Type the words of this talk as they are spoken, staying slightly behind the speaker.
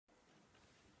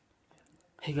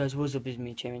Hey guys, what's up? It's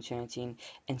me, Champion219,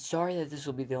 and sorry that this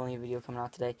will be the only video coming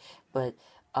out today, but,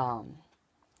 and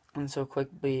so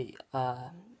quickly,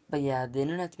 but yeah, the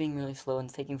internet's being really slow and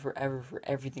it's taking forever for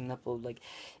everything to upload. Like,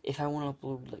 if I want to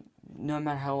upload, like, no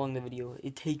matter how long the video,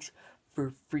 it takes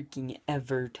for freaking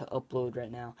ever to upload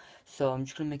right now. So I'm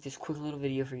just gonna make this quick little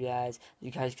video for you guys. You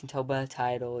guys can tell by the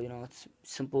title, it's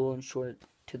simple and short,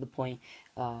 to the point,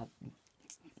 uh,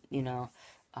 you know,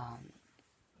 um,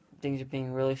 things are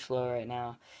being really slow right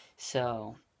now,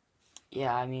 so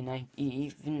yeah, I mean, I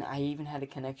even had a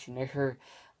connection error,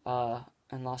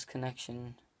 and lost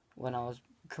connection when I was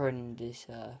recording this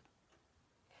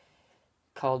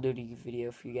Call of Duty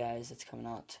video for you guys. That's coming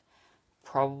out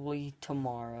probably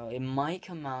tomorrow. It might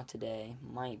come out today,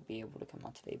 might be able to come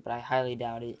out today, but I highly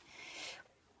doubt it.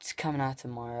 It's coming out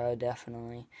tomorrow,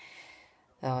 definitely.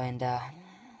 Oh, and yeah,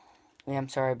 I'm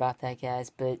sorry about that,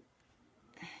 guys, but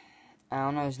I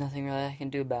don't know. There's nothing really I can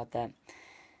do about that,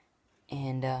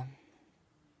 and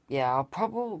yeah, I'll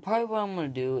probably what I'm gonna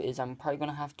do is I'm probably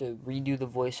gonna have to redo the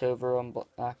voiceover on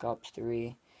Black Ops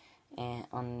 3 and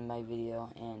on my video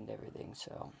and everything.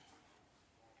 So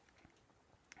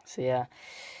yeah.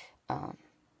 Um,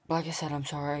 like I said, I'm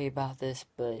sorry about this,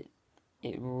 but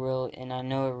and I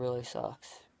know it really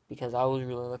sucks because I was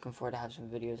really looking forward to have some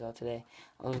videos out today.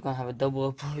 I was gonna have a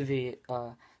double upload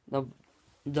video,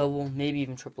 double, maybe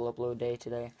even triple upload day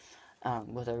today,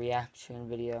 with a reaction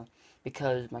video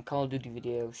because my Call of Duty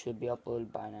video should be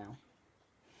uploaded by now.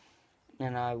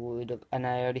 And I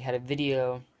already had a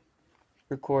video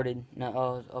recorded. Now I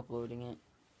was uploading it,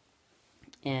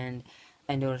 and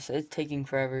I noticed that it's taking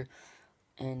forever,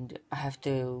 and I have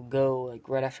to go like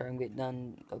right after I get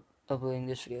done uploading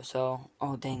this video. So,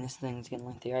 oh dang, this thing's getting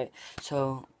lengthy, right?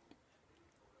 So,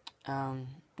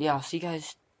 yeah, I'll see you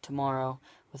guys tomorrow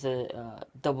with a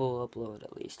double upload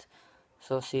at least.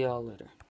 So, see y'all later.